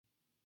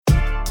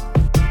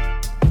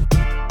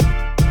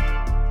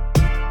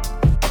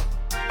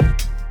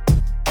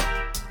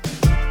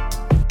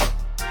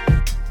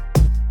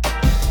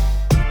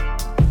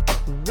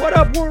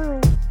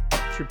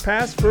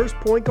past first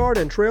point guard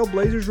and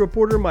Trailblazers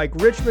reporter Mike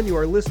Richman. You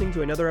are listening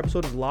to another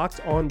episode of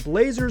Locked On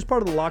Blazers,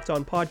 part of the Locked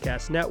On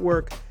Podcast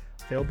Network.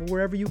 Available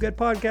wherever you get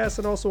podcasts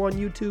and also on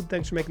YouTube.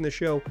 Thanks for making the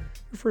show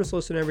your first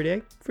listen every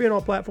day. Free on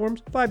all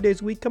platforms, 5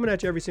 days a week, coming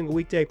at you every single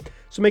weekday.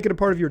 So make it a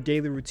part of your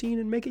daily routine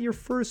and make it your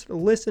first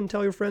listen.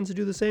 Tell your friends to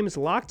do the same. It's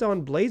Locked On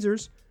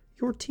Blazers,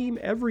 your team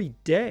every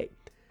day.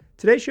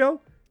 Today's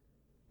show,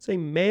 it's a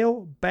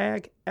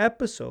mailbag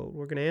episode.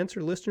 We're going to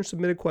answer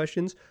listener-submitted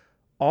questions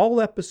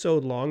all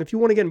episode long. If you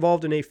want to get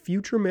involved in a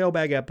future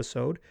mailbag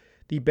episode,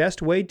 the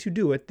best way to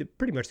do it,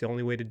 pretty much the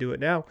only way to do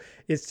it now,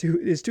 is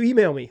to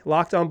email me,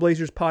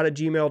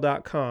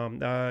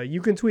 lockedonblazerspod@gmail.com.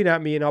 You can tweet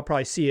at me and I'll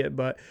probably see it,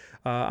 but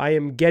I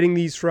am getting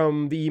these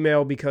from the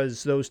email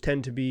because those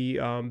tend to be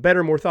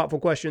better, more thoughtful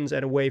questions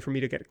and a way for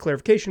me to get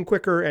clarification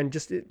quicker. And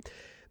just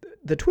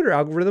the Twitter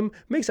algorithm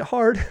makes it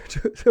hard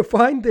to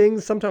find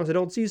things. Sometimes I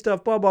don't see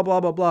stuff, blah, blah, blah,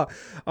 blah, blah.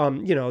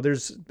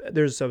 There's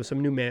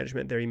some new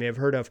management there you may have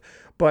heard of.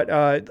 But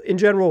in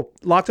general,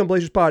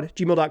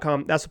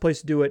 lockedonblazerspod@gmail.com. That's the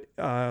place to do it.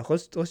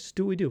 Let's just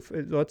do what we do.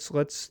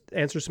 Let's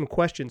answer some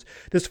questions.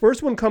 This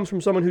first one comes from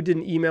someone who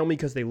didn't email me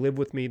because they live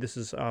with me. This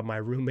is my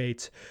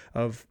roommate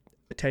of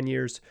 10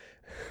 years,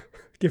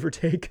 give or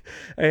take.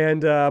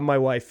 And my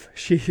wife,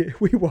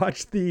 we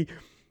watched the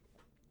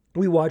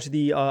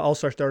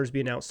All-Star starters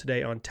be announced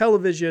today on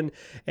television,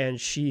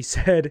 and she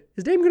said,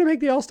 "Is Dame going to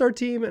make the All-Star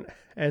team?"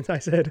 And I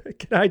said,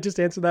 "Can I just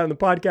answer that on the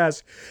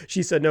podcast?"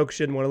 She said no, because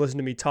she didn't want to listen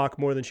to me talk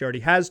more than she already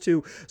has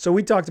to. So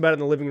we talked about it in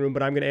the living room,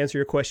 but I'm going to answer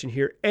your question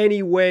here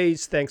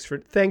anyways. Thanks for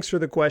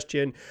the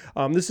question.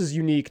 This is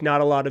unique.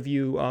 Not a lot of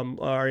you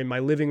are in my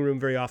living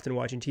room very often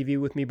watching TV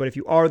with me, but if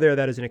you are there,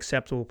 that is an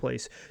acceptable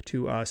place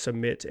to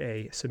submit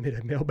a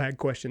mailbag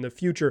question in the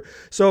future.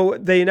 So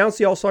they announced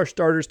the All-Star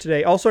starters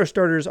today. All-Star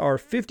starters are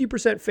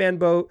 50% fan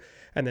vote,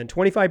 and then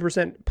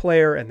 25%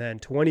 player, and then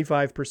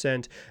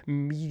 25%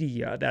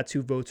 media. That's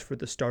who votes for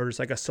the starters,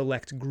 like a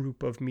select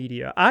group of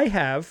media. I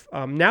have,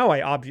 now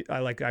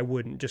I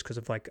wouldn't, just because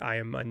of I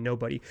am a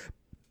nobody.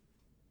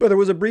 But there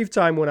was a brief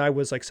time when I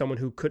was like someone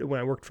who could, when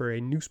I worked for a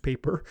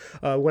newspaper,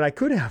 when I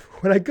could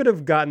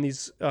have gotten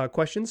these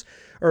questions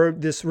or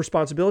this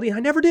responsibility. I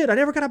never did. I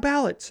never got a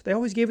ballot. They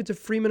always gave it to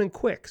Freeman and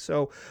Quick.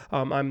 So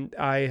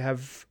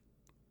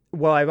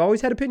I've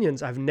always had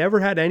opinions. I've never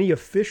had any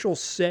official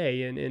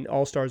say in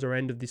All-Stars or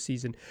end of the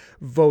season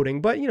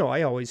voting, but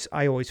I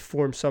always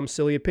form some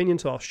silly opinion,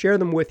 so I'll share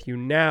them with you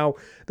now.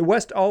 The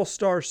West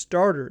All-Star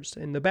starters.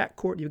 In the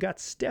backcourt, you've got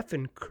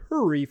Stephen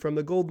Curry from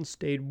the Golden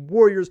State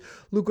Warriors,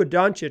 Luka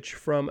Doncic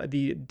from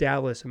the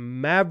Dallas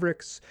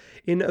Mavericks.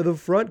 In the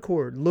front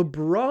court,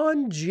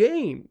 LeBron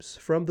James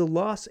from the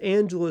Los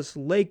Angeles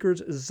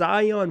Lakers,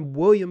 Zion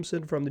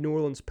Williamson from the New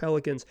Orleans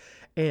Pelicans,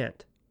 and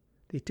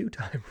the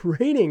two-time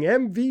reigning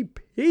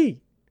MVP,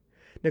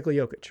 Nikola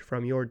Jokic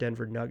from your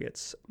Denver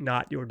Nuggets.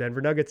 Not your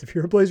Denver Nuggets. If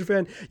you're a Blazer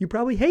fan, you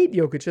probably hate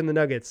Jokic and the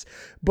Nuggets.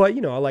 But,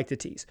 I like to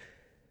tease.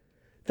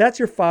 That's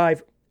your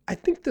five. I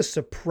think the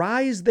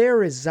surprise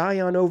there is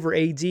Zion over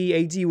AD.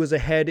 AD was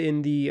ahead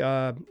in the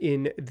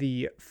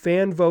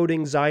fan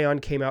voting. Zion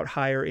came out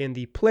higher in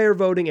the player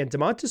voting, and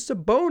Domantas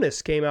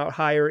Sabonis came out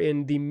higher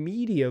in the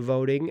media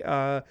voting.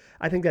 I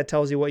think that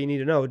tells you what you need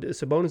to know.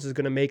 Sabonis is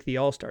going to make the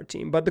All-Star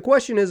team. But the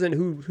question isn't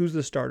who's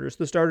the starters.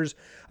 The starters,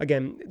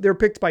 again, they're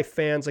picked by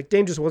fans. Like,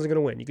 Dame just wasn't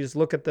going to win. You can just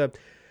look at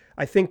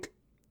I think,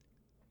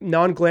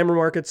 non-glamour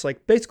markets,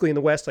 like basically in the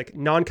West, like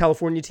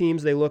non-California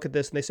teams, they look at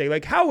this and they say,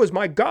 like, how is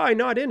my guy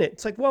not in it?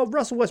 It's like, well,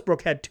 Russell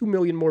Westbrook had 2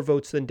 million more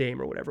votes than Dame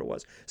or whatever it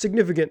was.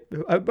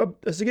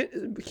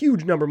 A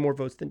huge number more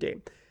votes than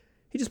Dame.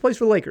 He just plays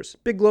for the Lakers.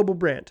 Big global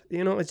brand.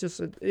 It's just,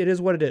 it is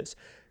what it is.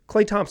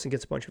 Klay Thompson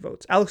gets a bunch of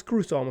votes. Alex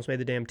Caruso almost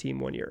made the damn team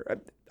one year.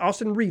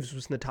 Austin Reeves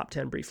was in the top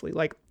 10 briefly.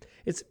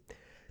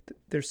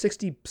 There's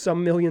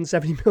 60-some million,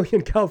 70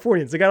 million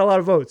Californians. They got a lot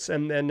of votes,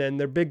 and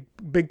they're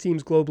big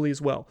teams globally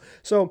as well.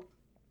 So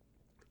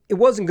it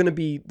wasn't going to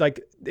be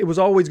it was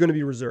always going to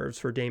be reserves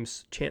for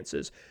Dame's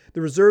chances. The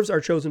reserves are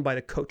chosen by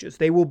the coaches.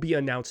 They will be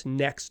announced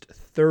next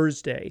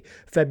Thursday,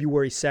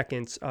 February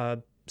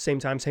 2nd, same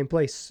time, same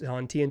place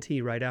on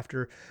TNT, right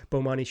after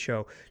Bomani's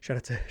show.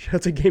 Shout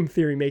out to Game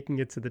Theory making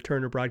it to the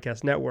Turner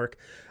Broadcast Network.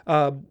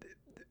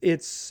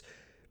 It's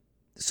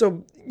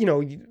so,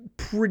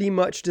 pretty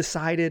much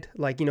decided,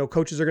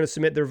 coaches are going to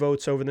submit their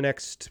votes over the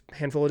next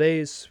handful of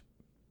days.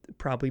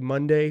 Probably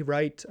Monday,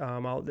 right? I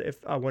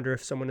wonder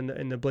if someone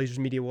in the Blazers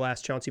media will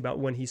ask Chauncey about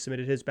when he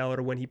submitted his ballot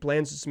or when he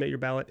plans to submit your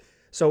ballot.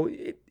 So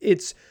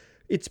it's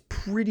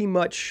pretty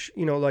much,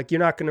 you're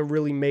not going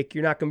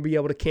to be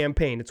able to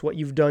campaign. It's what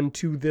you've done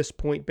to this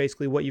point,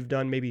 basically what you've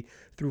done maybe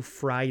through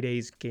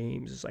Friday's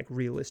games is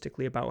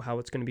realistically about how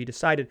it's going to be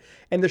decided.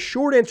 And the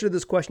short answer to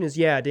this question is,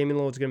 yeah, Damian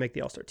Lillard's going to make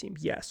the All-Star team.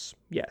 Yes.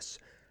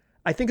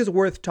 I think it's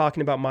worth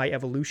talking about my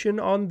evolution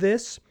on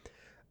this.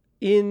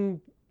 In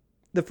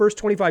the first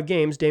 25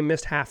 games, Dame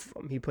missed half of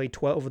them. He played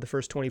 12 of the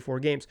first 24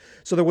 games.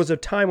 So there was a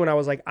time when I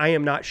was like, I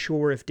am not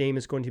sure if Dame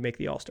is going to make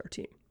the All-Star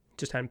team.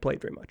 Just hadn't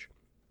played very much.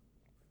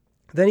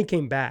 Then he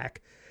came back,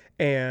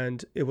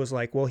 and it was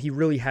like, well, he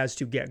really has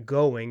to get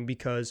going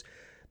because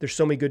there's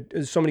so many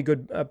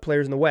good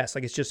players in the West.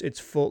 Like it's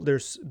full.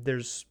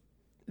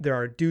 There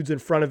are dudes in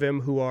front of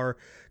him who are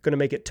going to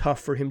make it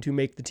tough for him to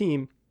make the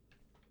team.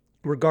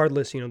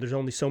 Regardless, there's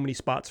only so many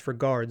spots for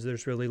guards.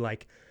 There's really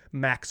like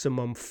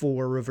maximum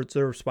 4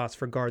 reserve spots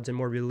for guards and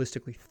more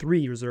realistically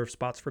 3 reserve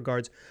spots for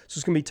guards. So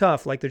it's going to be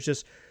tough. Like there's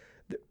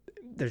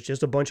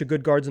just a bunch of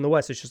good guards in the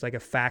West. It's just like a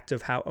fact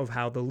of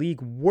how the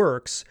league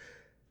works.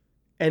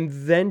 And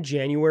then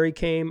January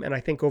came, and I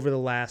think over the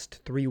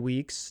last 3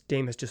 weeks,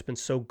 Dame has just been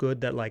so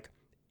good that like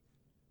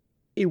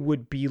it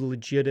would be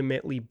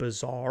legitimately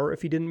bizarre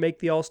if he didn't make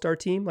the All-Star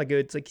team. Like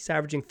it's like he's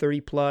averaging 30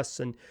 plus,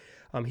 and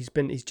his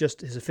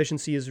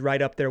efficiency is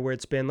right up there where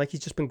it's been. Like he's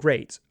just been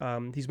great.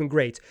 He's been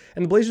great.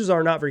 And the Blazers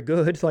are not very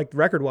good, like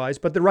record-wise,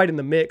 but they're right in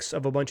the mix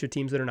of a bunch of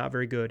teams that are not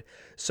very good.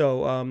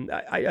 So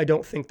I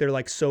don't think they're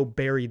like so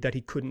buried that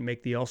he couldn't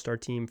make the All-Star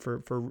team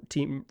for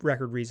team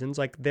record reasons.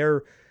 Like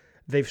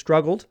they've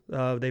struggled.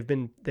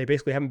 They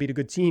basically haven't beat a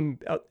good team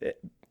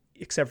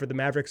except for the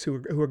Mavericks, who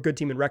are a good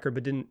team in record,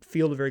 but didn't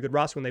field a very good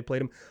roster when they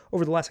played them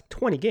over the last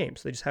 20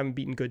 games. They just haven't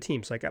beaten good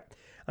teams. Like,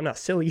 I'm not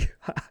silly.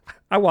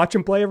 I watch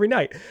them play every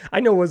night.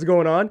 I know what's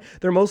going on.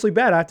 They're mostly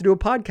bad. I have to do a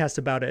podcast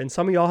about it. And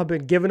some of y'all have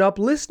been giving up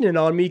listening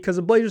on me because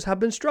the Blazers have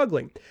been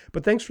struggling.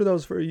 But thanks for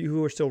those for you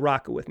who are still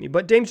rocking with me.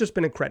 But Dame's just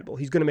been incredible.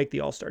 He's going to make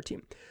the All-Star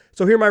team.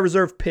 So here are my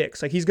reserve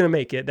picks. Like, he's going to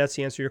make it. That's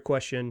the answer to your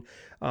question.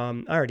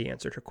 I already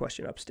answered her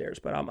question upstairs,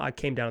 but I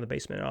came down to the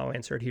basement and I'll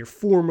answer it here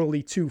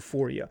formally too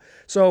for you.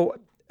 So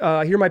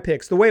here are my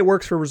picks. The way it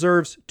works for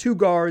reserves: 2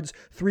 guards,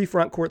 3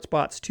 front court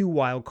spots, 2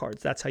 wild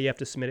cards. That's how you have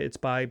to submit it. It's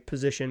by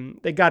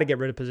position. They got to get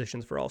rid of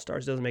positions for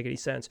All-Stars. It doesn't make any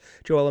sense.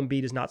 Joel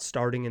Embiid is not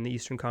starting in the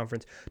Eastern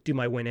Conference. Dude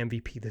might win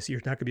MVP this year.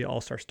 He's not going to be an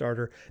All-Star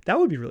starter. That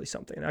would be really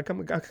something. I'm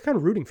kind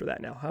of rooting for that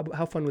now.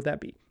 How fun would that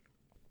be?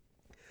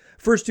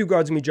 First 2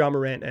 guards going to be Ja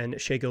Morant and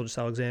Shai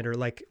Gilgeous-Alexander.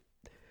 Like,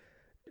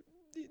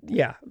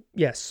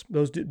 yes,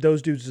 those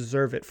dudes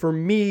deserve it. For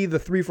me, the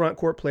 3 front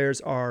court players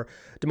are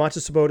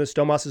Domantas Sabonis.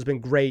 Domas has been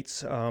great.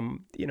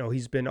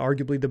 He's been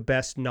arguably the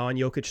best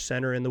non-Jokic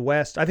center in the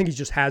West. I think he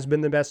just has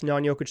been the best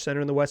non-Jokic center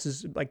in the West.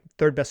 Is like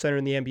 3rd best center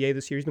in the NBA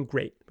this year. He's been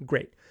great.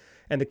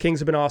 And the Kings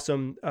have been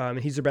awesome.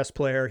 He's their best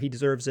player. He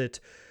deserves it.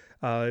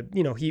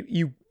 In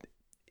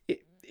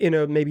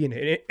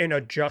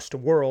a just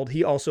world,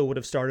 he also would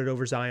have started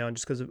over Zion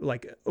just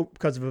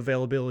because of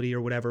availability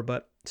or whatever.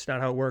 But it's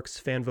not how it works.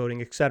 Fan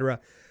voting, etc.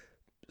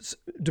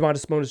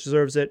 Domantas Sabonis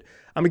deserves it.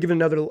 I'm going to give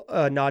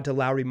another nod to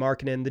Lauri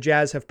Markkanen. The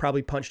Jazz have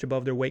probably punched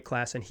above their weight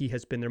class, and he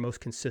has been their most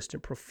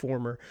consistent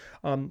performer.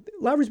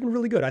 Lauri's been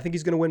really good. I think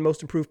he's going to win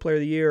Most Improved Player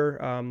of the Year.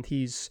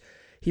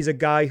 He's a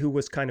guy who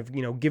was kind of,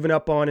 given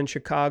up on in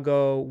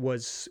Chicago,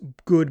 was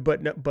good,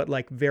 but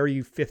like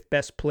very 5th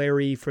best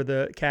player-y for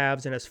the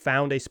Cavs, and has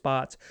found a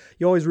spot.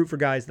 You always root for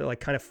guys that like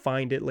kind of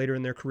find it later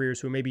in their careers,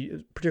 who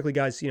maybe particularly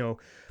guys,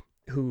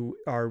 who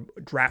are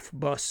draft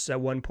busts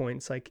at one point.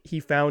 It's like he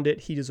found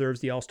it. He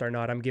deserves the All-Star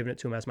nod. I'm giving it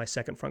to him as my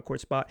 2nd front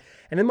court spot.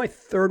 And then my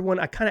 3rd one,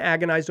 I kind of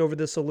agonized over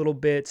this a little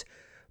bit,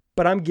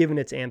 but I'm giving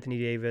it to Anthony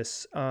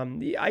Davis.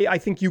 I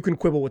think you can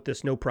quibble with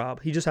this, no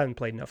problem. He just hasn't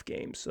played enough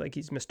games. Like,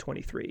 he's missed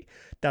 23.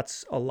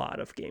 That's a lot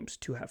of games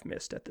to have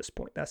missed at this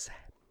point. That's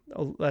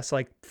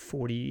like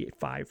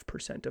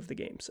 45% of the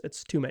games.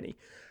 It's too many.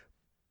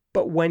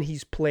 But when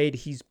he's played,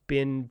 he's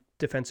been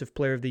Defensive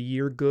Player of the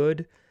Year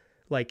good.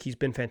 Like, he's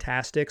been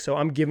fantastic. So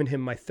I'm giving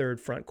him my 3rd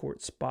front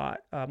court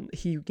spot. I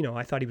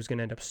thought he was going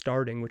to end up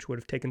starting, which would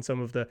have taken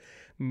some of the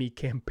me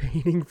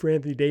campaigning for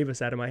Anthony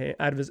Davis out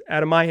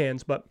of my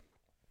hands, but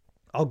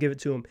I'll give it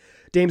to him.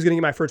 Dame's going to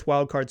get my first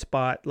wild card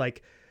spot.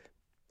 Like,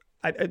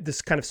 this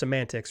is kind of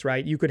semantics,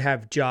 right? You could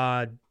have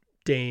Ja,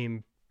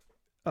 Dame,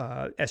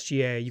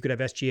 SGA. You could have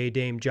SGA,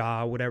 Dame,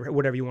 Ja,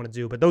 whatever you want to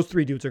do. But those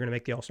 3 dudes are going to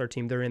make the All-Star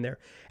team. They're in there.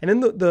 And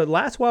then the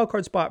last wild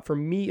card spot for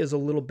me is a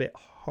little bit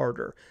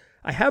harder.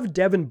 I have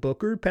Devin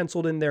Booker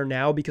penciled in there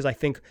now because I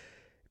think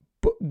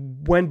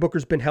when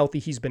Booker's been healthy,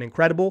 he's been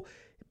incredible.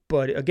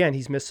 But again,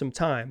 he's missed some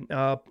time.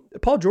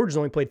 Paul George has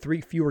only played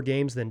 3 fewer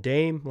games than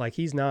Dame. Like,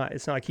 it's not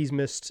like he's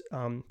missed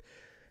Anthony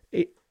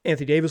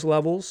Davis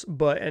levels,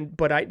 but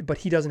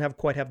he doesn't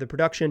quite have the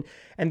production.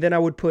 And then I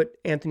would put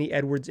Anthony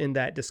Edwards in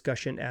that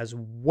discussion as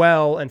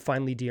well, and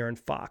finally De'Aaron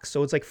Fox.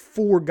 So it's like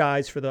 4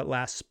 guys for the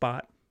last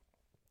spot.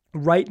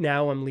 Right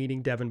now, I'm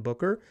leading Devin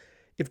Booker.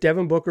 If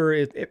Devin Booker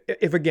is,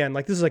 if again,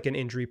 like, this is like an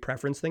injury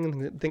preference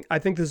thing, I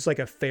think this is like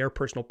a fair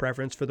personal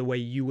preference for the way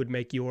you would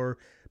make your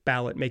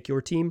ballot, make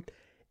your team.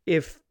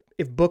 If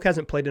Book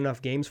hasn't played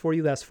enough games for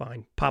you, that's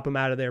fine. Pop him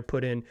out of there.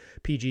 Put in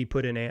PG.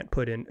 Put in Ant.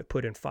 Put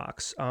in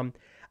Fox.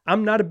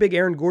 I'm not a big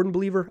Aaron Gordon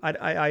believer.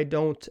 I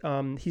don't.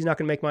 He's not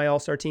going to make my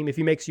All-Star team. If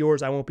he makes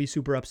yours, I won't be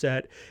super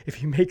upset. If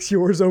he makes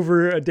yours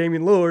over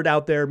Damian Lillard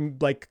out there,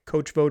 like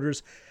coach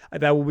voters,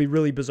 that will be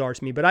really bizarre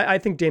to me. But I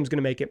think Dame's going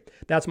to make it.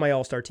 That's my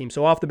All-Star team.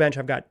 So off the bench,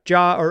 I've got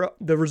Ja, or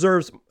the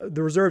reserves.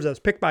 The reserves as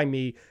picked by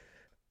me.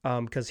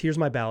 Because here's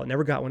my ballot.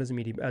 Never got one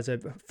as a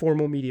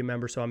formal media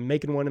member, so I'm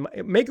making one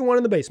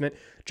in the basement.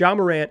 Ja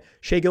Morant,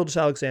 Shai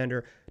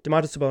Gilgeous-Alexander,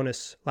 Domantas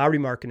Sabonis, Lauri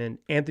Markkanen,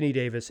 Anthony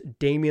Davis,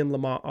 Damian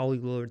Lamont, Ollie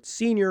Lillard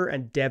Sr.,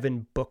 and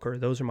Devin Booker.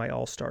 Those are my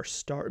all-star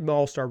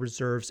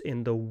reserves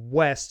in the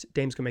West.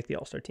 Dame's going to make the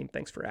all-star team.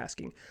 Thanks for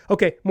asking.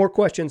 Okay, more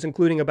questions,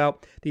 including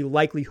about the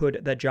likelihood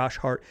that Josh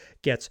Hart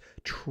gets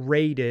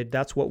traded.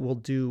 That's what we'll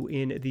do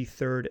in the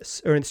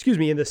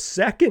in the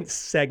second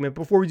segment.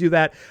 Before we do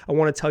that, I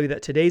want to tell you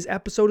that today's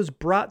episode is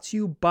brought to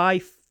you by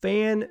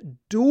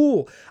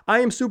FanDuel. I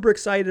am super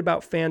excited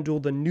about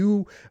FanDuel, the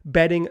new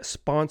betting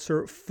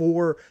sponsor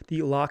for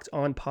the Locked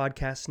On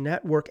Podcast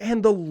Network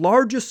and the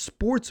largest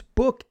sports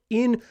book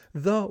in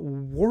the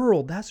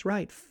world. That's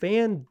right,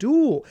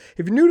 FanDuel.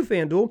 If you're new to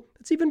FanDuel,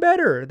 it's even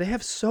better. They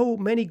have so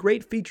many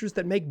great features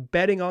that make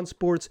betting on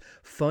sports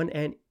fun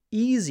and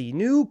easy.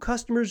 New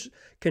customers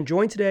can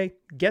join today.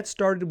 Get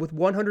started with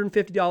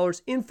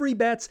 $150 in free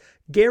bets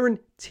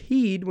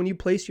guaranteed when you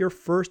place your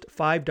first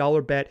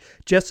 $5 bet.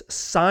 Just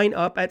sign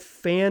up at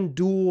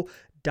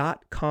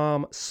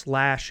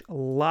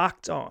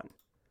FanDuel.com/lockedon.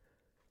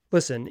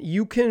 Listen,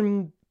 you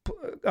can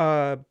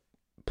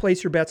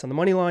place your bets on the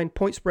money line,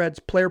 point spreads,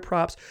 player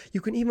props.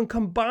 You can even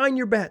combine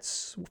your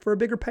bets for a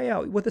bigger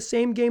payout with a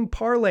same game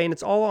parlay, and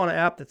it's all on an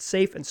app that's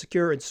safe and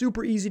secure and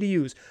super easy to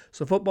use.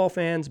 So football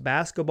fans,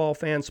 basketball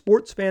fans,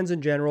 sports fans in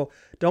general,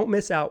 don't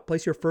miss out.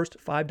 Place your first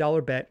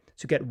 $5 bet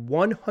to get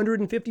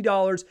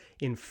 $150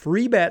 in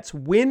free bets,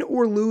 win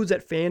or lose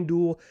at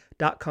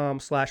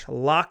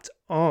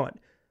FanDuel.com/lockedon.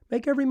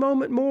 Make every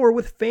moment more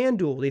with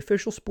FanDuel, the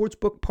official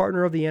sportsbook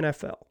partner of the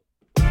NFL.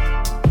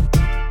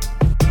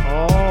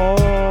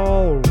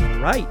 All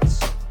right.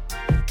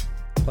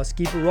 Let's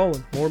keep it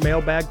rolling. More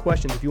mailbag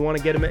questions. If you want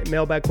to get a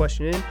mailbag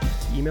question in,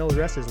 the email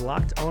address is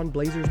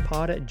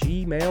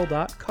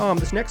lockedonblazerspod@gmail.com.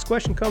 This next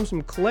question comes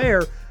from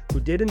Claire, who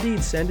did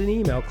indeed send an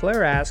email.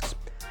 Claire asks,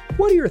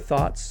 what are your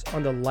thoughts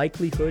on the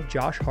likelihood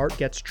Josh Hart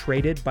gets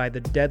traded by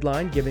the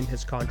deadline given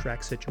his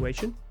contract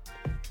situation?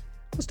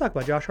 Let's talk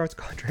about Josh Hart's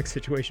contract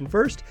situation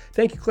first.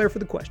 Thank you, Claire, for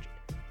the question.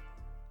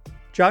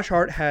 Josh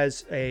Hart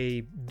has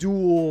a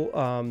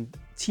dual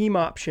team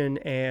option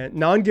and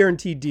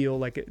non-guaranteed deal,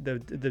 like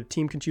the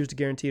team can choose to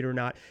guarantee it or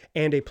not,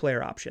 and a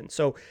player option.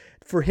 So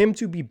for him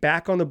to be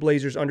back on the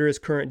Blazers under his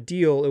current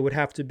deal, it would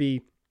have to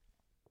be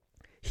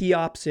he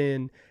opts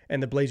in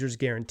and the Blazers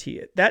guarantee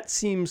it. That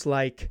seems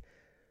like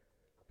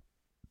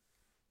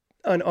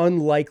an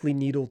unlikely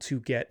needle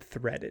to get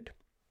threaded.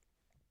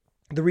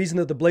 The reason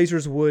that the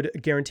Blazers would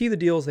guarantee the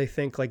deal is they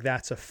think like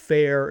that's a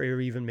fair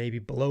or even maybe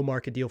below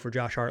market deal for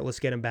Josh Hart.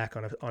 Let's get him back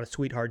on a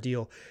sweetheart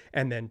deal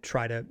and then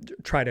try to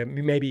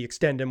maybe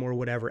extend him or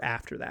whatever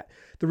after that.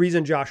 The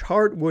reason Josh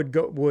Hart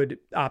would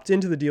opt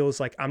into the deal is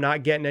like, I'm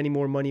not getting any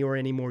more money or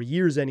any more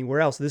years anywhere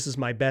else. This is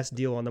my best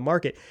deal on the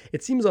market.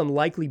 It seems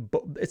unlikely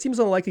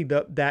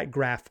that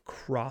graph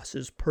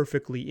crosses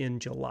perfectly in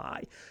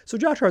July. So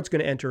Josh Hart's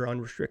going to enter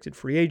unrestricted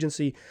free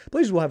agency.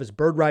 Blazers will have his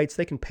bird rights.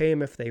 They can pay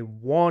him if they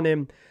want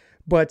him.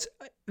 But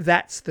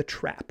that's the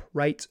trap,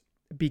 right?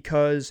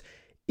 Because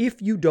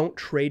if you don't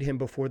trade him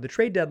before the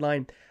trade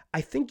deadline, I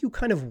think you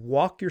kind of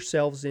walk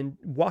yourself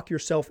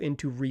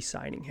into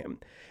re-signing him.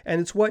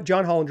 And it's what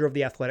John Hollinger of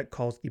The Athletic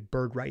calls the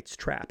bird rights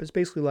trap. It's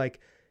basically like,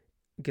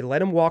 you can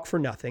let him walk for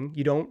nothing.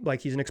 You don't,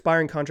 like, he's an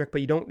expiring contract,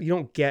 but you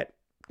don't get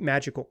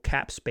magical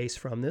cap space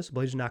from this.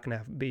 Blazers are not going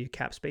to be a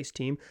cap space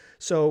team.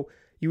 So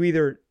you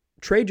either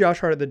trade Josh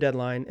Hart at the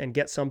deadline and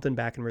get something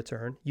back in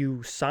return.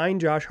 You sign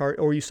Josh Hart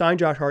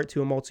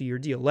to a multi-year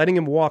deal. Letting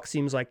him walk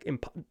seems like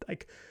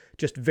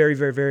just very,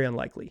 very, very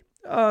unlikely.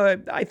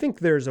 I think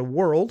there's a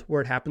world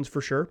where it happens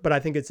for sure, but I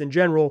think it's in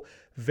general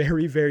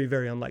very, very,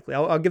 very unlikely.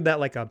 I'll give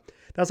that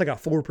that's like a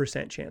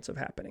 4% chance of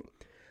happening.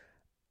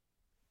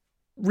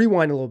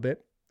 Rewind a little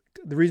bit.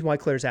 The reason why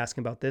Claire's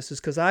asking about this is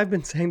because I've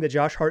been saying that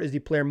Josh Hart is the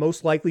player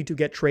most likely to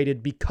get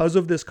traded because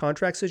of this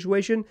contract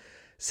situation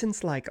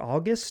since like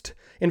August.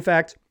 In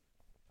fact,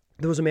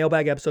 there was a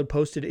mailbag episode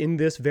posted in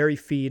this very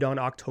feed on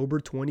October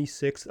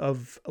 26th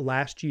of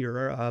last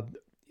year, a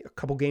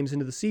couple games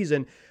into the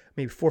season,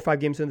 maybe 4 or 5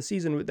 games into the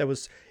season, that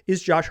was,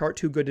 is Josh Hart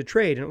too good to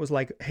trade? And it was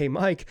like, hey,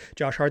 Mike,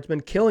 Josh Hart's been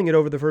killing it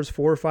over the first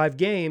 4 or 5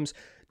 games.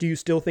 Do you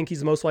still think he's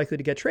the most likely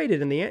to get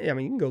traded? And you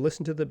can go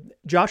listen to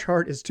Josh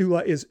Hart is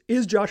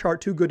Josh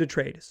Hart too good to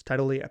trade? It's the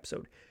title of the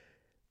episode.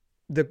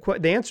 The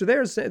answer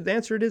there is the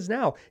answer it is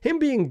now. Him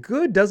being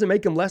good doesn't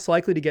make him less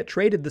likely to get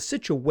traded. The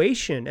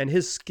situation and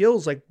his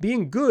skills, like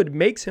being good,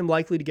 makes him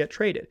likely to get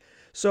traded.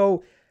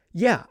 So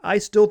yeah, I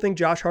still think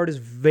Josh Hart is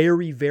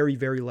very, very,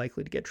 very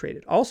likely to get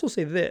traded. I'll also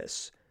say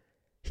this.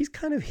 He's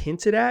kind of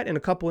hinted at in a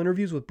couple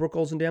interviews with Brooke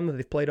Olzendam that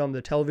they've played on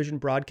the television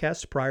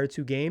broadcasts prior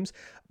to games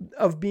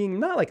of being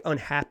not like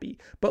unhappy,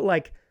 but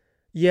like,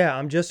 yeah,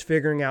 I'm just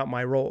figuring out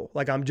my role.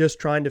 Like I'm just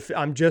trying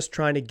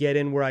to get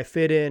in where I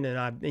fit in.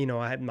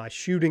 And my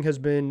shooting has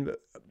been,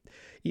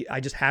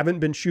 I just haven't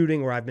been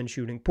shooting, or I've been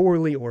shooting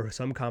poorly, or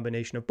some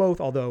combination of both.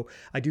 Although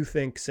I do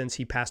think since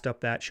he passed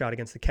up that shot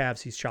against the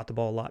Cavs, he's shot the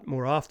ball a lot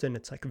more often.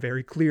 It's like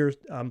very clear.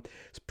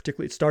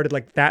 Particularly it started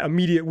like that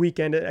immediate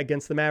weekend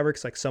against the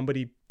Mavericks. Like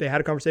they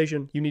had a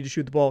conversation. You need to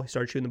shoot the ball. He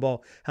started shooting the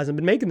ball. Hasn't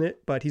been making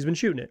it, but he's been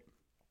shooting it.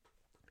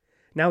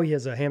 Now he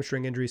has a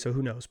hamstring injury, so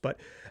who knows? But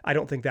I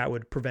don't think that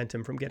would prevent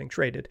him from getting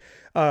traded.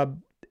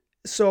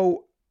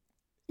 So,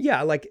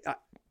 yeah, like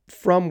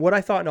from what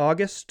I thought in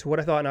August to what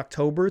I thought in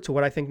October to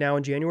what I think now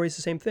in January is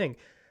the same thing.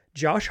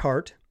 Josh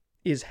Hart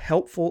is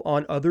helpful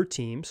on other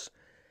teams.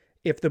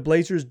 If the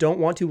Blazers don't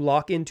want to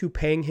lock into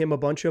paying him a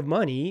bunch of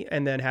money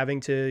and then having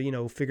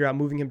to, figure out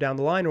moving him down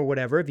the line or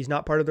whatever, if he's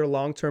not part of their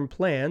long-term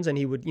plans and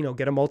he would,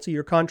 get a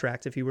multi-year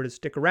contract if he were to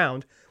stick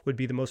around, would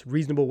be the most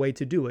reasonable way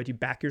to do it. You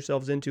back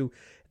yourselves into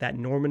that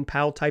Norman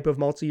Powell type of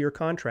multi-year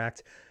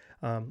contract.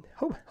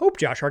 Hope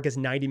Josh Hart gets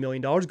 $90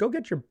 million. Go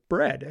get your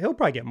bread. He'll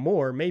probably get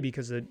more, maybe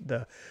because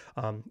the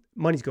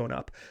money's going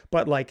up.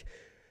 But like,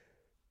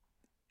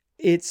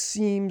 it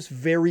seems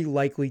very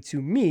likely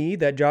to me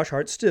that Josh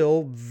Hart's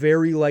still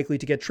very likely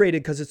to get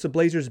traded because it's the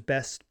Blazers'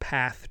 best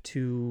path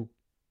to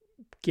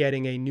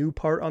getting a new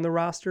part on the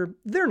roster.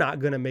 They're not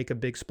going to make a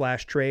big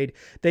splash trade.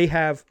 They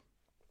have,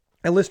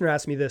 a listener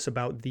asked me this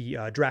about the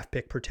draft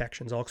pick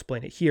protections. I'll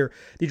explain it here.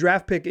 The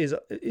draft pick is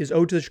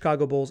owed to the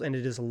Chicago Bulls and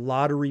it is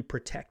lottery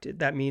protected.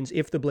 That means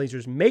if the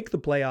Blazers make the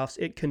playoffs,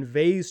 it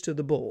conveys to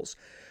the Bulls.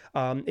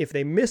 If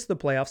they miss the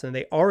playoffs and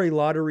they are a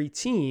lottery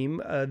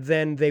team,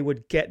 then they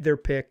would get their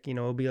pick.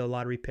 It'll be a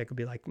lottery pick. It'll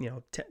be like,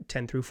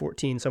 10 through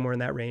 14, somewhere in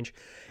that range.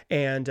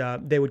 And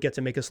they would get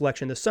to make a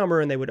selection this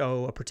summer and they would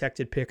owe a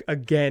protected pick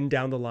again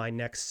down the line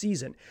next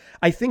season.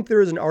 I think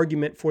there is an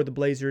argument for the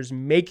Blazers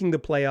making the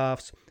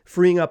playoffs,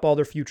 freeing up all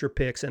their future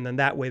picks, and then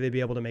that way they'd be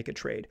able to make a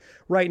trade.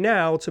 Right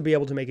now, to be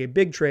able to make a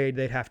big trade,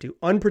 they'd have to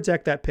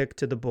unprotect that pick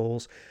to the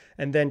Bulls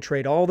and then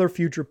trade all their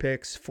future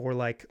picks for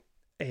like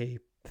a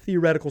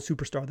theoretical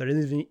superstar that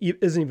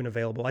isn't even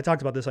available. I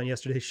talked about this on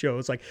yesterday's show.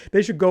 It's like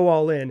they should go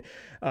all in.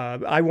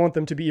 I want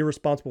them to be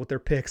irresponsible with their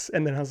picks.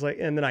 And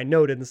then I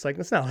noted, it's like,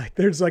 it's not like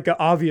there's like an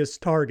obvious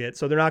target,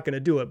 so they're not going to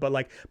do it. But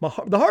like the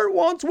heart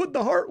wants what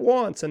the heart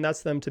wants, and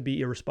that's them to be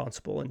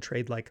irresponsible and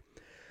trade like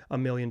a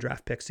million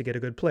draft picks to get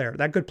a good player.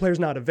 That good player's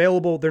not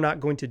available. They're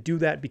not going to do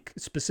that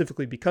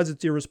specifically because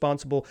it's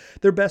irresponsible.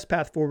 Their best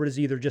path forward is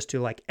either just to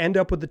like end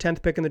up with the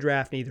 10th pick in the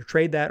draft and either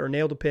trade that or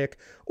nail the pick,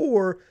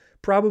 or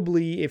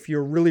probably, if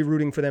you're really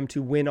rooting for them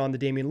to win on the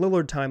Damian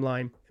Lillard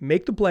timeline,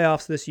 make the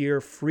playoffs this year,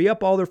 free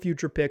up all their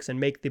future picks, and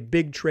make the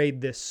big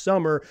trade this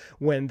summer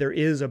when there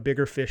is a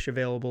bigger fish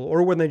available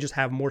or when they just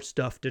have more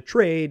stuff to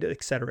trade,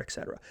 et cetera, et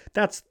cetera.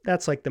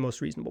 That's like the most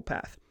reasonable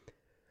path.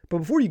 But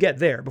before you get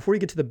there, before you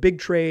get to the big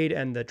trade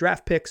and the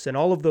draft picks and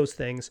all of those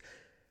things,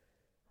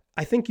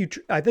 I think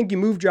you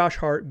move Josh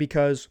Hart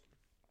because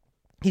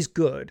he's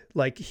good.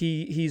 Like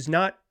he's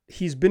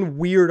been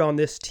weird on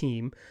this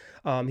team.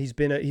 He's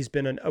been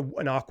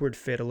an awkward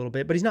fit a little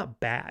bit, but he's not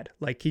bad.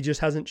 Like he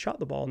just hasn't shot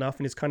the ball enough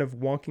and is kind of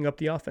wonking up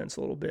the offense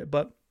a little bit.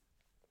 But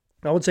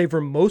I would say for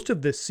most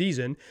of this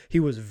season, he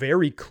was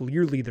very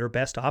clearly their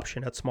best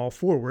option at small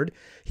forward.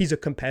 He's a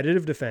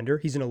competitive defender.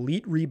 He's an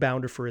elite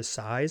rebounder for his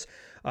size.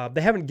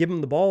 They haven't given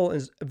him the ball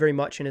very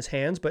much in his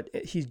hands, but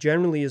he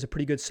generally is a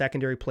pretty good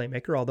secondary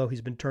playmaker, although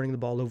he's been turning the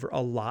ball over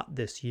a lot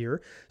this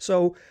year.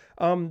 So,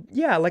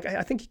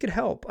 I think he could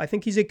help. I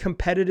think he's a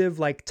competitive,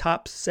 like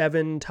top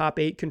 7, top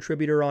 8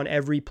 contributor on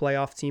every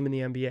playoff team in the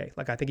NBA.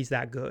 Like, I think he's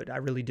that good. I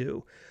really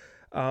do.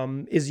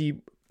 Is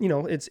he,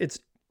 it's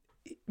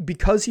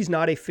because he's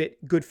not a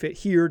good fit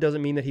here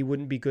doesn't mean that he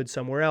wouldn't be good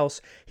somewhere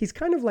else. He's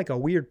kind of like a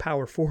weird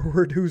power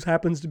forward who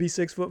happens to be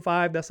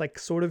 6'5". That's like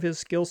sort of his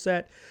skill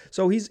set.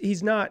 So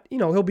he's not,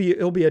 he'll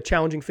be a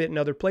challenging fit in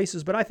other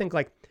places, but I think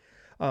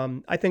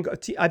I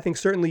think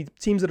certainly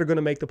teams that are going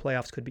to make the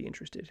playoffs could be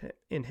interested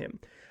in him.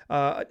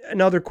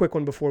 Another quick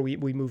one before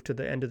we move to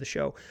the end of the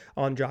show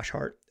on Josh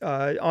Hart.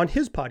 On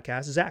his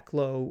podcast, Zach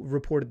Lowe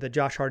reported that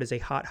Josh Hart is a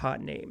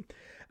hot name.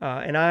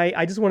 And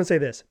I just want to say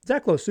this.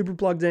 Zach Lowe's super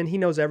plugged in. He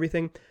knows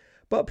everything.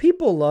 But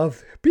people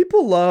love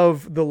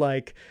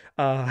the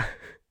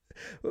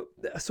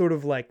sort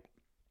of like,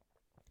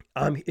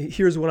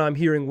 here's what I'm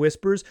hearing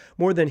whispers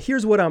more than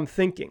here's what I'm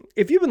thinking.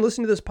 If you've been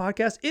listening to this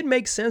podcast, it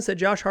makes sense that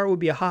Josh Hart would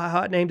be a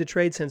hot name to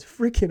trade since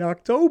freaking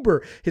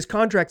October. His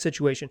contract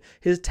situation,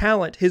 his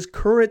talent, his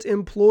current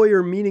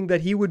employer, meaning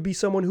that he would be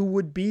someone who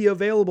would be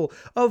available.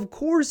 Of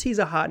course he's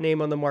a hot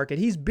name on the market.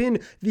 He's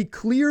been the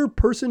clear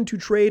person to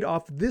trade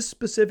off this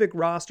specific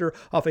roster,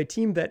 off a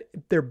team that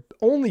their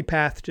only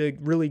path to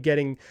really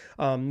getting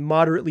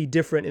moderately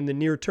different in the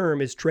near term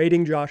is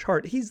trading Josh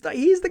Hart. He's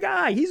the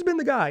guy. He's been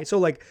the guy. So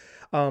like,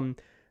 I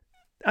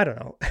don't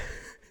know.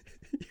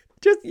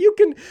 Just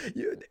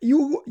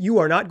you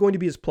are not going to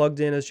be as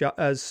plugged in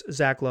as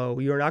Zach Lowe.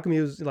 You are not going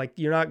to be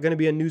you're not going to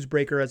be a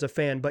newsbreaker as a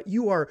fan, but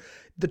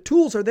the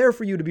tools are there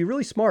for you to be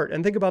really smart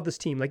and think about this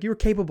team. Like you're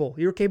capable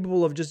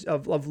of just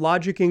of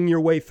logicking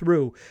your way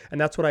through, and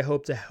that's what I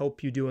hope to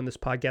help you do in this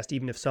podcast.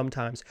 Even if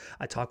sometimes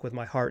I talk with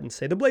my heart and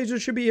say the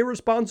Blazers should be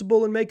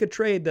irresponsible and make a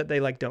trade that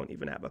they don't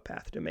even have a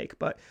path to make.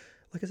 But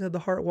like I said, the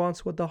heart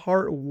wants what the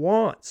heart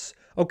wants.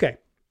 Okay.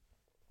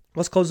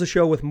 Let's close the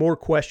show with more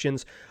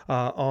questions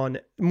on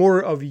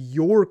more of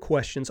your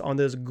questions on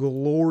this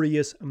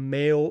glorious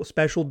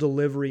special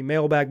delivery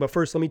mailbag. But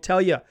first, let me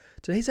tell you,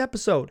 today's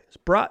episode is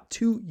brought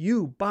to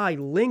you by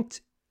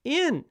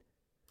LinkedIn.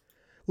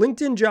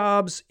 LinkedIn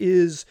Jobs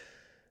is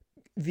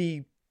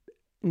the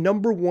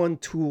number one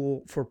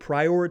tool for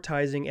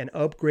prioritizing and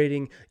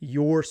upgrading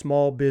your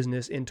small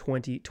business in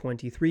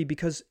 2023,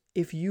 because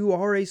if you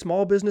are a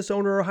small business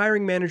owner or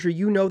hiring manager,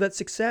 you know that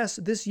success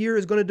this year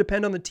is going to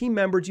depend on the team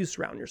members you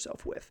surround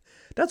yourself with.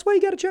 That's why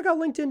you got to check out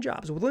LinkedIn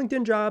Jobs. With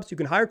LinkedIn Jobs, you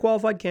can hire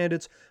qualified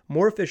candidates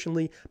more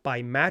efficiently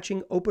by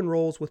matching open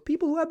roles with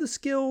people who have the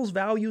skills,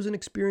 values, and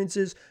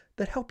experiences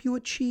that help you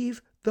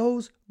achieve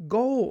those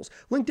goals.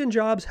 LinkedIn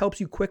Jobs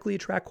helps you quickly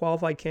attract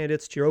qualified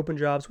candidates to your open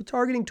jobs with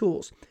targeting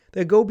tools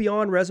that go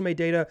beyond resume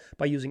data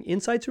by using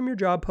insights from your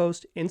job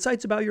post,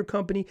 insights about your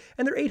company,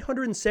 and their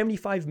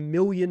 875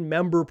 million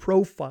member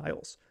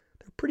profiles.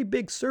 They're a pretty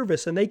big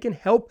service, and they can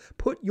help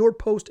put your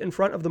post in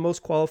front of the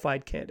most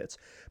qualified candidates.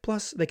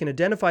 Plus, they can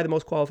identify the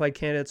most qualified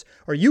candidates,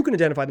 or you can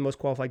identify the most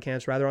qualified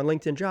candidates rather on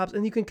LinkedIn Jobs,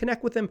 and you can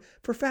connect with them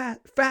for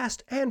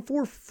fast and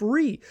for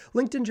free.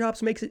 LinkedIn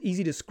Jobs makes it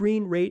easy to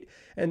screen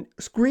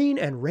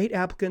and rate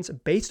applicants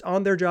based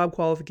on their job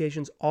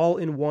qualifications all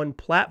in one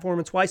platform.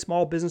 It's why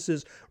small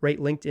businesses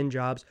rate LinkedIn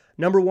Jobs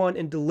number one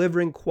in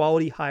delivering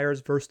quality hires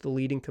versus the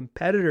leading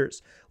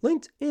competitors.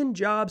 LinkedIn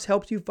Jobs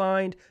helps you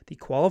find the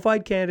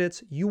qualified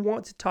candidates you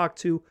want to talk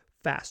to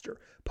faster.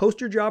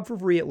 Post your job for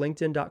free at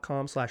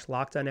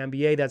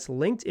linkedin.com/LockedOnNBA. That's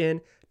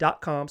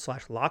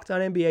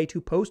linkedin.com/LockedOnNBA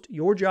to post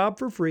your job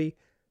for free.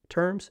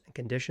 Terms and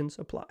conditions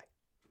apply.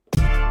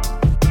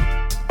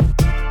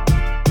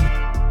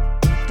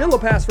 Still a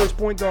pass first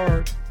point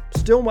guard.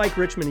 Still Mike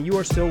Richman, and you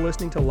are still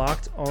listening to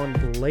Locked On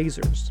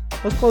Blazers.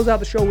 Let's close out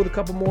the show with a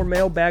couple more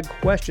mailbag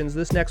questions.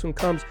 This next one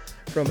comes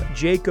from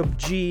Jacob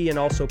G, and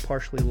also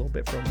partially a little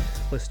bit from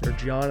listener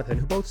Jonathan,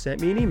 who both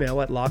sent me an email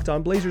at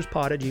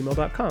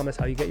lockedonblazerspod@gmail.com. That's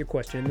how you get your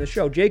question in the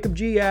show. Jacob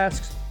G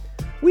asks,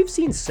 we've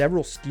seen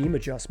several scheme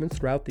adjustments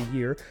throughout the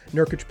year.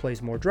 Nurkic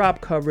plays more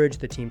drop coverage.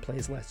 The team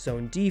plays less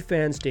zone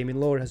defense. Damian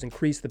Lillard has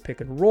increased the pick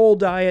and roll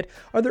diet.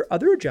 Are there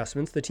other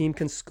adjustments the team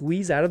can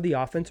squeeze out of the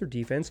offense or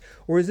defense,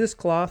 or is this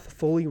cloth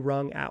fully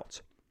wrung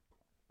out?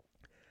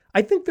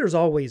 I think there's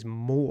always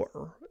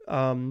more.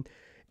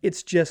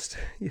 It's just,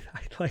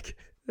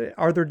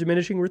 are there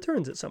diminishing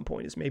returns at some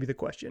point is maybe the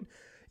question.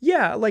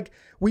 Yeah,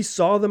 we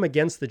saw them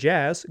against the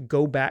Jazz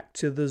go back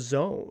to the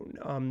zone.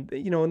 And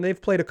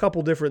they've played a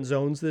couple different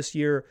zones this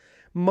year.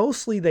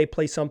 Mostly they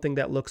play something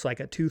that looks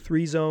like a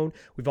 2-3 zone.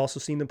 We've also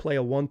seen them play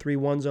a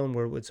 1-3-1 zone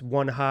where it's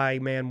one high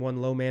man,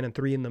 one low man, and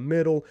three in the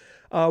middle.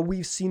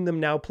 We've seen them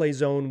now play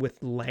zone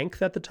with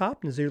length at the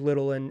top, Nasir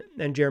Little and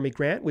Jeremy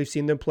Grant. We've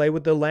seen them play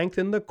with the length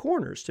in the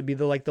corners to be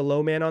the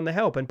low man on the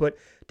help and put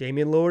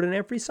Damian Lillard and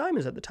Anthony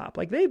Simons at the top.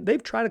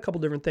 They've tried a couple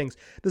different things.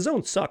 The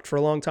zone sucked for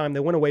a long time. They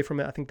went away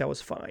from it. I think that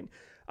was fine.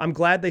 I'm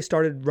glad they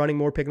started running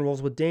more pick and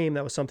rolls with Dame.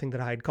 That was something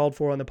that I had called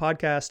for on the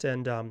podcast,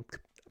 and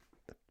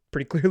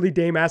pretty clearly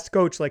Dame asked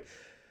coach,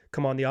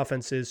 come on, the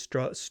offense is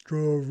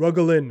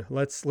struggling.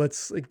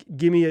 Let's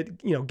give me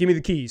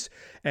the keys.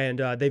 And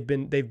they've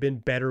been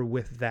better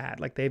with that.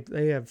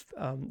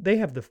 They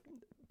have the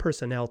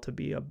personnel to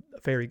be a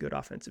very good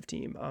offensive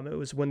team. It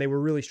was when they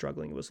were really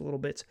struggling, it was a little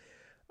bit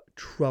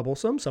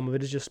troublesome. Some of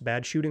it is just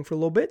bad shooting for a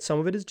little bit. Some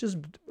of it is just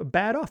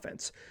bad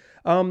offense.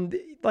 I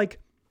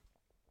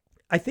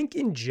think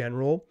in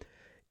general,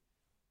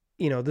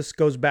 this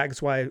goes back.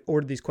 That's why I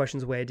ordered these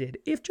questions the way I did.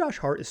 If Josh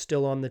Hart is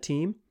still on the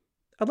team,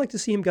 I'd like to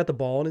see him get the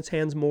ball in his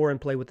hands more and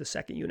play with the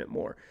second unit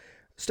more.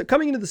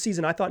 Coming into the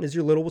season, I thought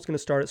Nasir Little was going to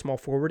start at small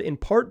forward, in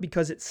part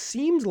because it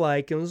seemed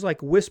like, it was like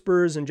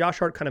whispers, and Josh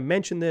Hart kind of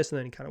mentioned this, and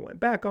then he kind of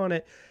went back on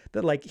it,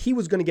 that he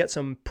was going to get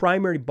some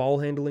primary ball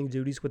handling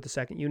duties with the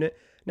second unit.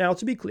 Now,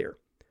 to be clear,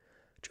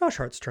 Josh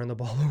Hart's turned the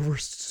ball over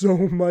so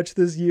much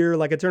this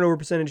year, a turnover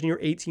percentage near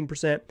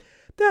 18%.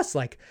 That's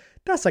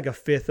a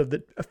fifth of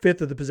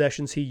the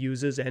possessions he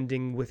uses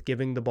ending with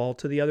giving the ball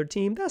to the other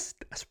team. That's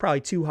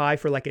probably too high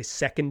for a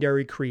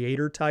secondary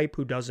creator type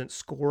who doesn't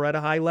score at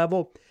a high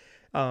level.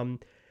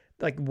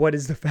 What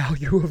is the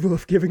value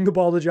of giving the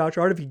ball to Josh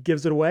Hart if he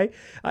gives it away?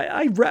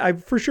 I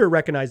for sure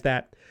recognize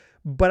that.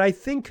 But I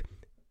think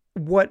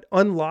what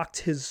unlocked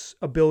his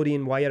ability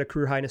and why he had a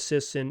career high in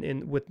assists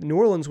with New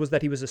Orleans was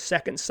that he was a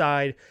second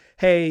side.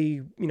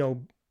 Hey,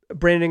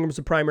 Brandon Ingram's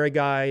the primary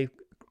guy.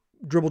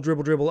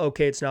 Dribble.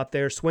 Okay, it's not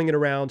there. Swing it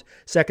around,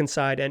 second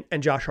side,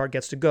 and Josh Hart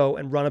gets to go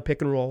and run a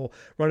pick and roll.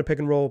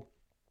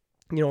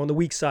 On the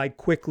weak side,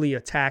 quickly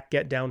attack,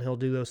 get downhill,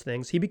 do those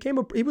things.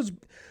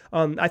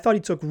 I thought he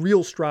took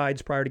real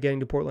strides prior to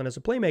getting to Portland as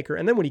a playmaker.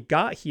 And then when he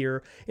got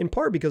here, in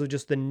part because of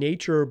just the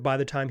nature by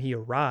the time he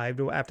arrived,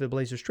 after the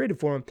Blazers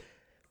traded for him,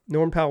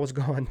 Norman Powell was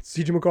gone.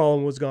 CJ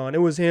McCollum was gone. It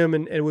was him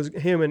and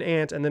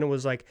Ant. And then it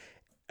was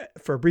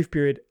for a brief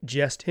period,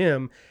 just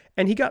him.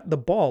 And he got the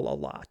ball a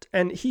lot.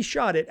 And he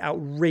shot it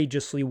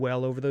outrageously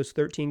well over those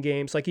 13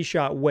 games. He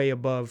shot way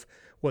above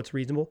what's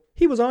reasonable.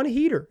 He was on a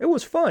heater. It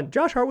was fun.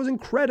 Josh Hart was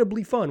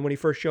incredibly fun when he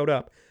first showed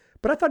up.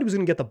 But I thought he was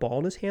going to get the ball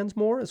in his hands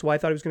more. That's why I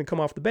thought he was going to come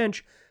off the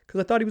bench, because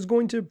I thought he was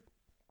going to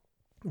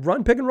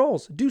run pick and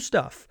rolls, do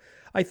stuff.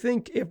 I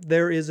think if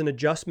there is an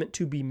adjustment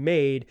to be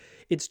made,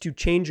 it's to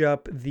change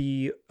up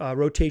the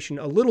rotation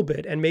a little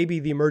bit, and maybe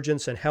the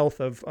emergence and health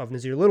of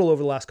Nasir Little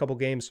over the last couple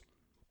games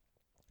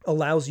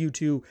allows you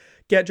to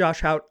get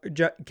Josh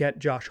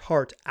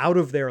Hart out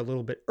of there a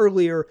little bit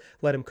earlier,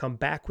 let him come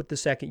back with the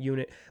second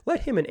unit,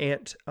 let him and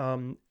Ant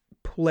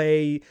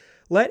play.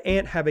 Let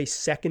Ant have a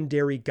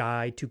secondary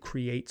guy to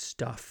create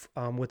stuff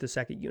with the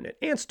second unit.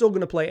 Ant's still going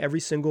to play every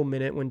single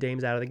minute when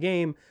Dame's out of the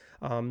game.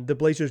 The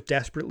Blazers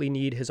desperately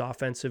need his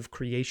offensive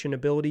creation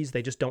abilities.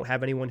 They just don't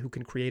have anyone who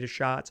can create a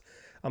shot.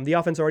 The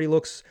offense already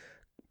looks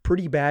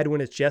pretty bad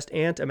when it's just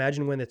Ant.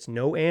 Imagine when it's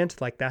no Ant.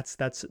 Like that's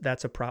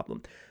a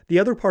problem. The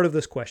other part of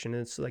this question,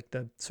 and it's like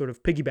the sort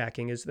of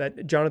piggybacking, is that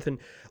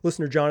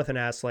listener Jonathan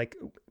asks, like,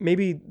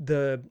 maybe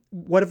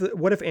what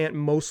if Ant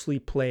mostly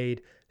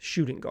played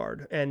shooting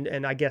guard?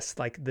 And I guess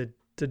like the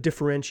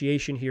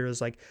differentiation here is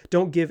like,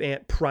 don't give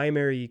Ant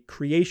primary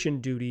creation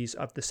duties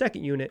of the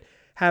second unit.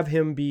 Have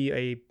him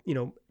be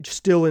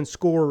still in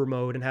scorer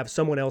mode and have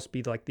someone else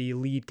be like the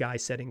lead guy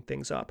setting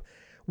things up.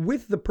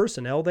 With the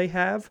personnel they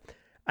have,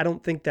 I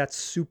don't think that's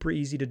super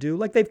easy to do.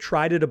 Like, they've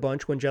tried it a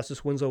bunch when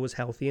Justice Winslow was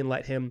healthy and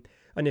let him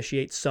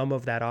initiate some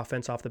of that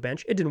offense off the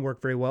bench. It didn't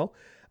work very well.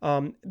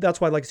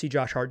 That's why I'd like to see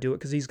Josh Hart do it,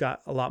 because he's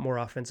got a lot more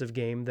offensive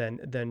game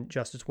than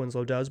Justice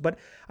Winslow does. But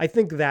I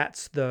think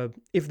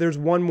if there's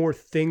one more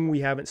thing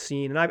we haven't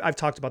seen, and I've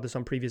talked about this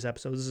on previous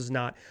episodes,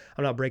 I'm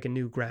not breaking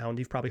new ground.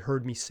 You've probably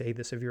heard me say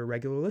this if you're a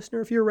regular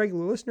listener. If you're a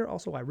regular listener,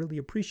 also, I really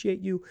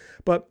appreciate you.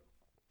 But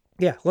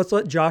yeah, let's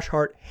let Josh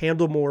Hart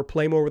handle more,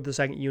 play more with the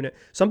second unit,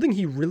 something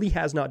he really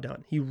has not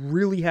done. He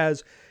really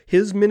has.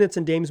 His minutes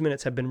and Dame's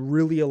minutes have been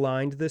really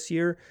aligned this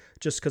year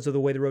just because of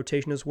the way the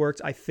rotation has worked.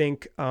 I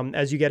think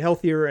as you get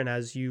healthier and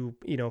as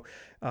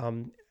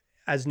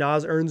as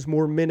Naz earns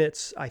more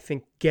minutes, I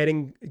think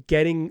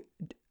getting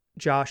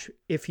Josh,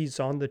 if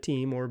he's on the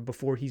team or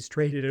before he's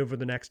traded over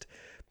the next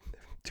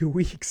 2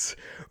 weeks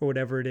or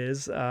whatever it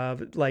is,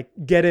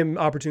 get him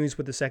opportunities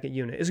with the second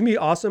unit. It's gonna be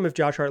awesome if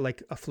Josh Hart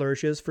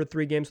flourishes for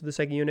 3 games with the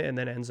second unit and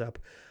then ends up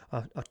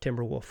a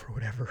Timberwolf or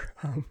whatever.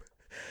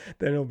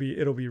 Then it'll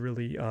be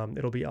really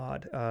it'll be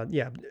odd.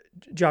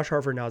 Josh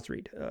Hart for Naz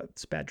Reid.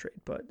 It's a bad trade,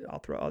 but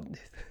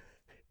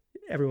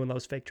everyone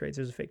loves fake trades.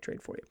 There's a fake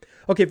trade for you.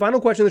 Okay,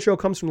 final question of the show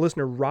comes from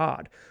listener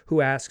Rod,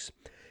 who asks,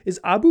 is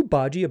Abu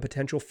Badji a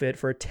potential fit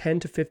for a 10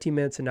 to 15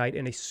 minutes a night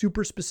in a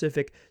super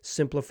specific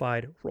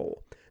simplified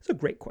role? It's a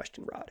great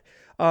question, Rod.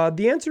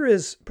 The answer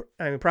is,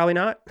 probably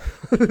not.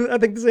 I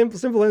think the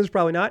simple answer is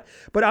probably not.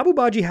 But Abu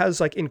Badji has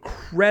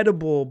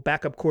incredible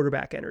backup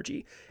quarterback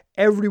energy.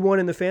 Everyone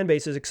in the fan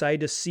base is excited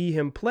to see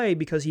him play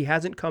because he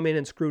hasn't come in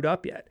and screwed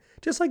up yet.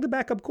 Just like the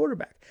backup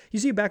quarterback. You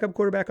see a backup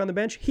quarterback on the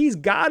bench, he's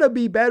got to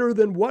be better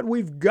than what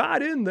we've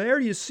got in there.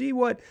 You see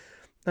what,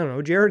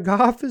 Jared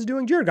Goff is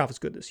doing. Jared Goff is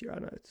good this year.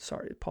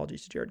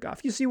 Apologies to Jared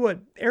Goff. You see what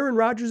Aaron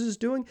Rodgers is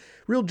doing.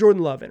 Real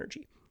Jordan Love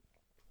energy.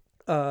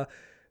 I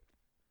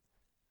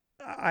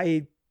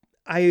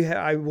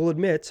will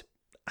admit,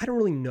 I don't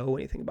really know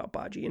anything about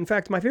Badji. In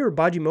fact, my favorite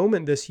Badji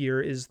moment this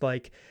year is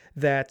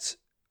that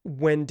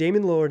when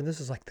Damian Lillard, this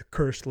is like the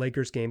cursed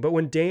Lakers game, but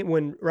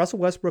when Russell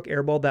Westbrook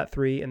airballed that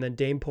 3 and then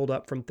Dame pulled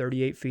up from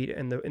 38 feet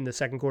in the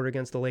second quarter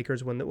against the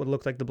Lakers when it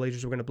looked like the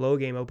Blazers were going to blow a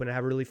game open and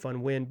have a really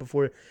fun win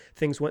before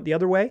things went the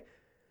other way.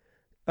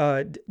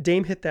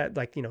 Dame hit that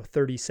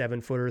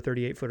 37-footer,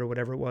 38-footer,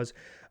 whatever it was.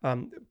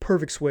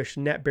 Perfect swish,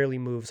 net barely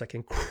moves,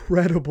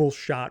 incredible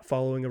shot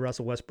following a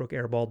Russell Westbrook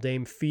airball.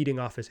 Dame feeding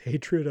off his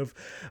hatred of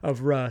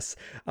Russ.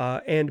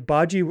 And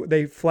Badji,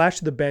 they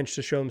flashed the bench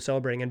to show him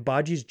celebrating, and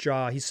Badji's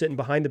jaw, he's sitting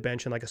behind the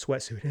bench in a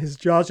sweatsuit. His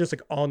jaw's just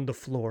on the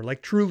floor,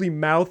 truly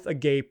mouth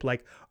agape,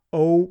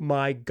 oh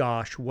my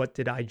gosh, what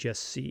did I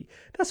just see?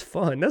 That's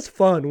fun. That's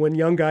fun when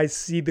young guys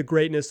see the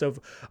greatness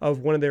of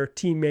one of their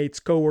teammates,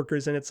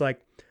 coworkers, and it's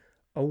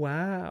oh,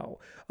 wow.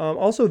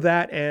 Also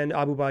that and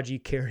Abu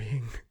Badji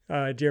carrying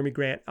Jeremy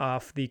Grant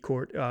off the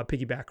court,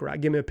 piggyback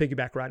ride. Give me a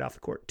piggyback ride off the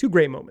court. 2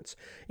 great moments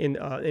in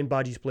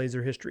Badji's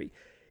Blazer history.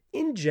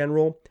 In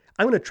general,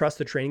 I'm going to trust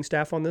the training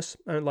staff on this,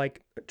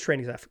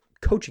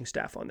 coaching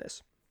staff on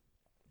this.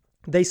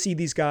 They see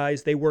these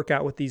guys. They work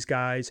out with these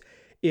guys.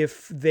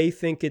 If they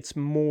think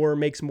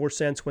makes more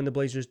sense when the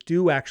Blazers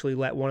do actually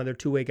let one of their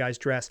two-way guys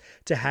dress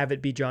to have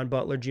it be John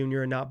Butler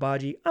Jr. and not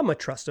Badji, I'm going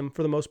to trust him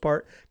for the most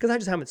part because I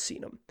just haven't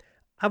seen him.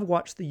 I've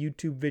watched the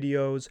YouTube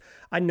videos.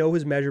 I know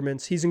his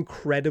measurements. He's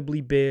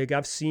incredibly big.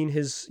 I've seen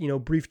his,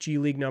 brief G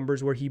League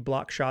numbers where he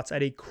blocks shots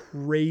at a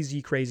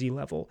crazy, crazy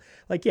level.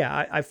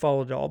 I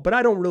followed it all, but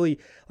I don't really,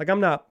 I'm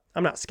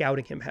not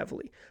scouting him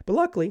heavily. But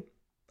luckily,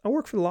 I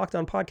work for the Locked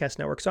On Podcast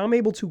Network, so I'm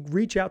able to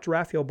reach out to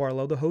Rafael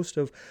Barlow, the host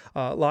of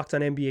Locked On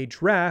NBA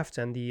Draft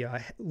and the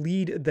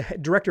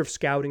director of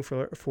scouting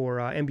for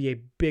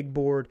NBA Big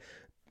Board,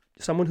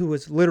 someone who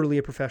was literally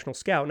a professional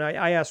scout. And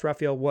I asked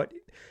Rafael what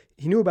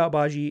he knew about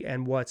Badji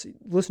and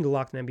listen to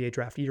Locked On NBA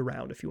Draft year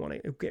round if you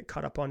want to get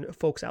caught up on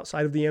folks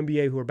outside of the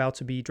NBA who are about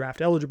to be draft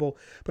eligible.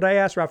 But I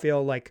asked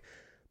Rafael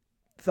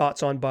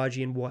thoughts on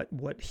Badji and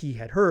what he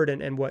had heard,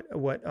 and what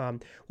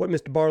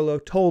Mr. Barlow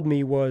told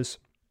me was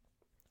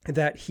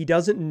that he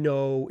doesn't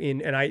know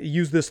and I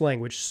use this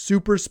language,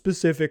 super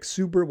specific,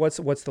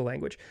 what's the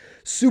language?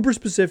 Super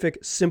specific,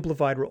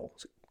 simplified role.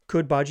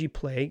 could Badji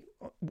play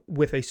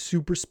with a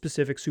super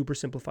specific, super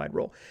simplified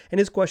role? And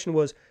his question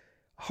was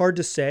hard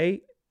to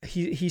say.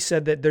 He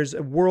said that there's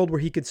a world where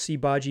he could see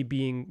Badji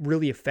being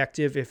really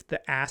effective if the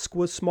ask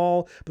was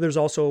small, but there's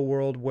also a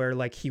world where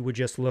like he would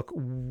just look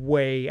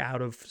way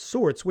out of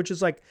sorts, which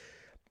is like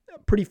a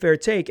pretty fair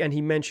take. And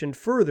he mentioned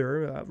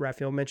further,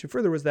 Raphael mentioned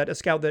further, was that a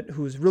scout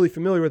who's really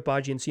familiar with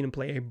Badji and seen him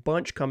play a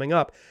bunch coming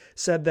up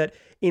said that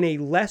in a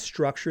less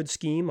structured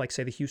scheme, like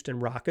say the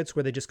Houston Rockets,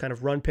 where they just kind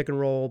of run pick and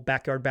roll,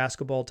 backyard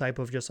basketball type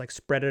of just like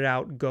spread it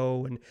out,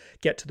 go and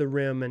get to the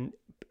rim and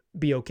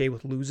be okay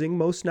with losing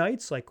most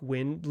nights, like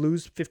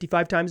lose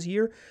 55 times a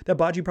year, that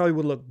Badji probably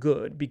would look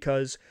good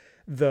because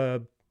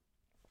the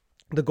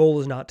goal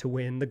is not to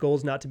win. The goal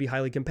is not to be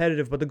highly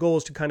competitive, but the goal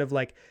is to kind of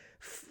like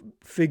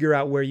figure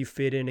out where you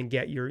fit in and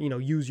get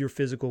use your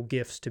physical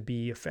gifts to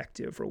be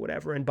effective or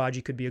whatever. And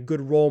Badji could be a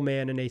good role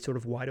man in a sort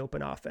of wide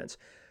open offense,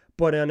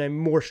 but on a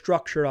more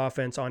structured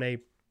offense on a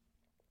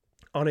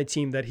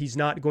team that he's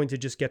not going to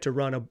just get to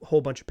run a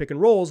whole bunch of pick and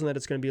rolls and that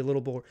it's going to be a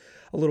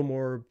little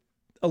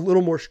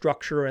more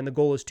structure, and the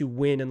goal is to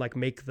win and like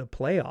make the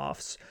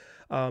playoffs,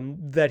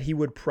 that he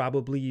would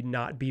probably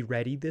not be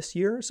ready this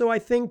year. So I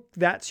think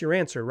that's your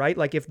answer, right?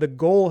 Like if the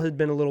goal had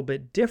been a little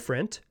bit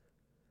different,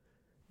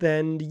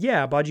 then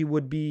yeah, Badji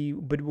would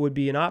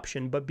be an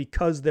option. But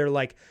because they're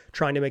like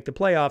trying to make the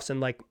playoffs and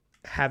like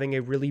having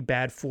a really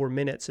bad 4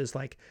 minutes is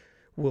like,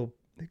 will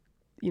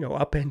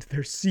upend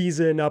their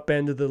season,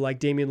 upend the like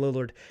Damian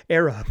Lillard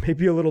era,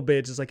 maybe a little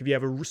bit. Just like if you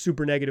have a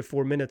super negative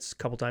 4 minutes a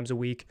couple times a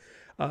week,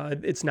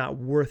 it's not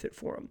worth it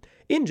for him.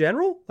 In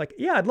general, like,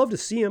 yeah, I'd love to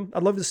see him.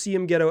 I'd love to see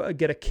him get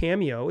a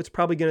cameo. It's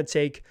probably going to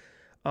take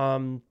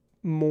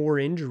more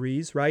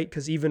injuries, right?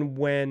 Because even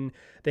when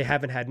they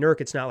haven't had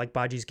Nurk, it's not like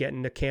Badji's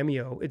getting a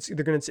cameo. It's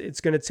going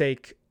to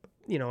take,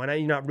 and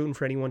you're not rooting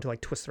for anyone to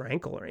like twist their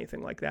ankle or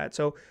anything like that.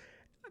 So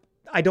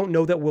I don't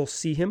know that we'll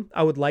see him.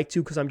 I would like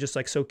to, because I'm just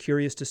like so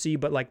curious to see.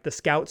 But like the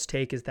scouts'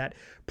 take is that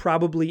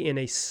probably in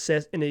a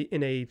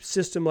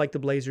system like the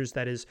Blazers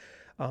that is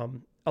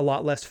a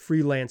lot less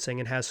freelancing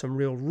and has some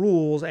real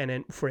rules,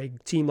 and for a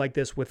team like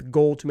this with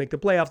goal to make the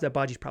playoffs, that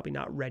Badji's probably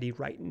not ready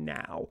right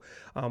now,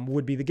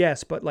 would be the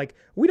guess. But like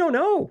we don't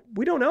know.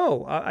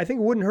 I think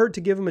it wouldn't hurt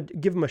to give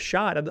him a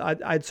shot.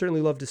 I'd certainly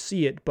love to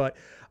see it, but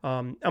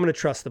I'm going to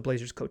trust the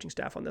Blazers coaching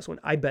staff on this one.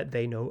 I bet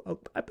they know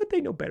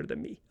better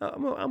than me.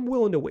 I'm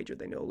willing to wager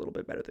they know a little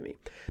bit better than me.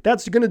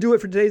 That's going to do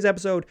it for today's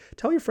episode.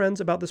 Tell your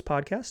friends about this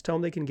podcast. Tell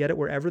them they can get it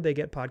wherever they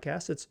get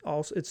podcasts.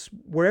 It's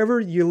wherever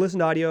you listen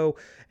to audio,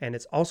 and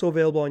it's also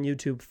available on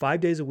YouTube 5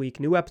 days a week.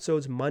 New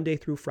episodes Monday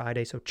through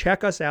Friday. So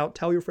check us out.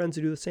 Tell your friends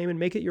to do the same and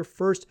make it your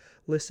first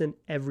listen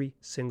every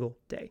single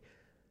day.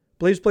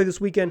 Blazers play this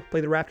weekend.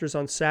 Play the Raptors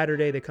on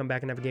Saturday. They come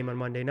back and have a game on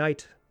Monday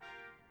night.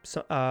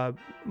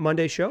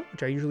 Monday show,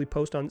 which I usually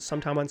post on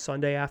sometime on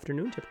Sunday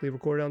afternoon, typically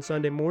recorded on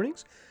Sunday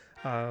mornings.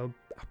 I'll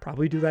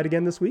probably do that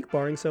again this week,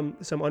 barring some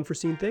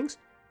unforeseen things.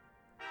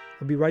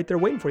 I'll be right there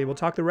waiting for you. We'll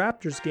talk the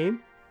Raptors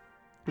game.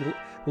 We'll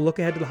look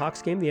ahead to the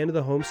Hawks game, the end of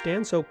the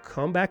homestand. So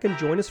come back and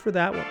join us for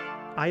that one.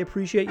 I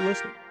appreciate you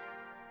listening.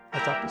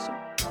 I'll talk to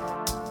you soon.